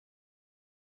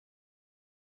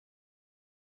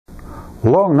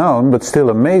Long known but still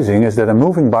amazing is that a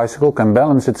moving bicycle can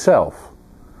balance itself.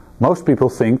 Most people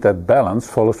think that balance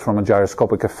follows from a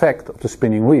gyroscopic effect of the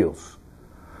spinning wheels.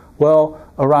 Well,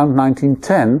 around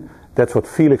 1910, that's what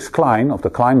Felix Klein of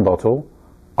the Klein bottle,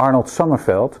 Arnold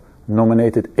Sommerfeld,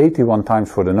 nominated 81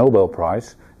 times for the Nobel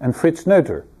Prize, and Fritz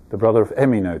Noether, the brother of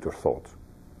Emmy Noether, thought.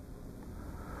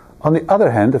 On the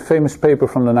other hand, a famous paper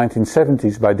from the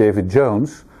 1970s by David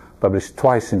Jones, published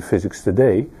twice in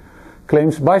Physics.Today,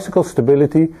 claims bicycle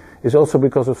stability is also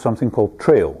because of something called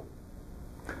trail,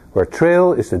 where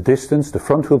trail is the distance the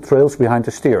front wheel trails behind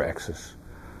the steer axis,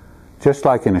 just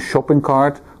like in a shopping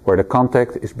cart where the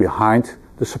contact is behind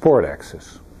the support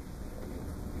axis.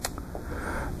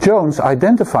 Jones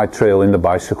identified trail in the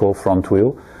bicycle front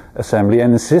wheel assembly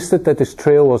and insisted that this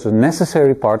trail was a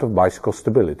necessary part of bicycle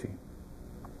stability.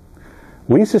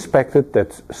 We suspected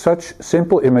that such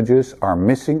simple images are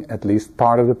missing at least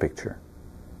part of the picture.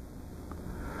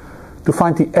 To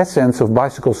find the essence of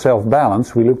bicycle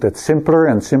self-balance, we looked at simpler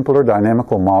and simpler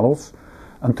dynamical models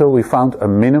until we found a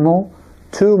minimal,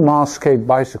 two-mass skate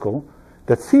bicycle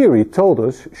that theory told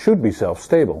us should be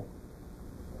self-stable.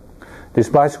 This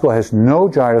bicycle has no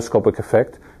gyroscopic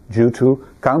effect due to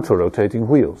counter-rotating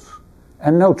wheels,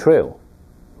 and no trail.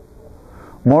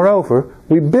 Moreover,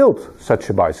 we built such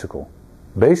a bicycle,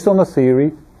 based on a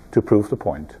theory to prove the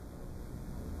point.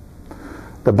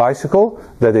 The bicycle,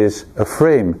 that is, a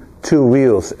frame, two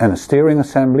wheels and a steering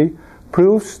assembly,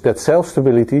 proves that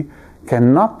self-stability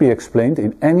cannot be explained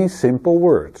in any simple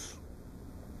words.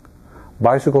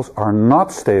 Bicycles are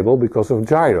not stable because of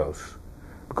gyros,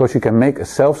 because you can make a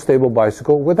self-stable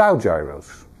bicycle without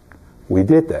gyros. We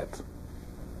did that.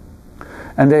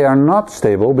 And they are not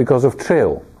stable because of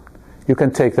trail. You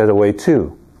can take that away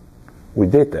too. We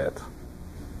did that.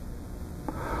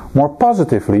 More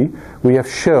positively, we have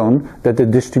shown that the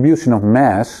distribution of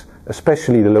mass,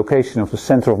 especially the location of the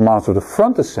center of mass of the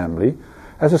front assembly,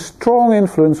 has a strong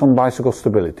influence on bicycle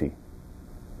stability.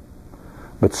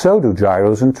 But so do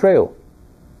gyros and trail.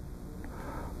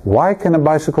 Why can a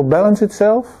bicycle balance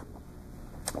itself?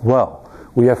 Well,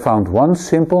 we have found one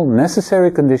simple,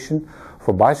 necessary condition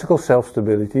for bicycle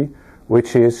self-stability,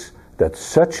 which is that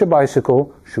such a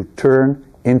bicycle should turn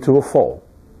into a fall.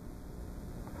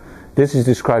 This is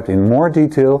described in more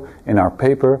detail in our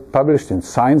paper published in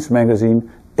Science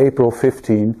magazine, April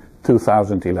 15,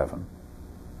 2011.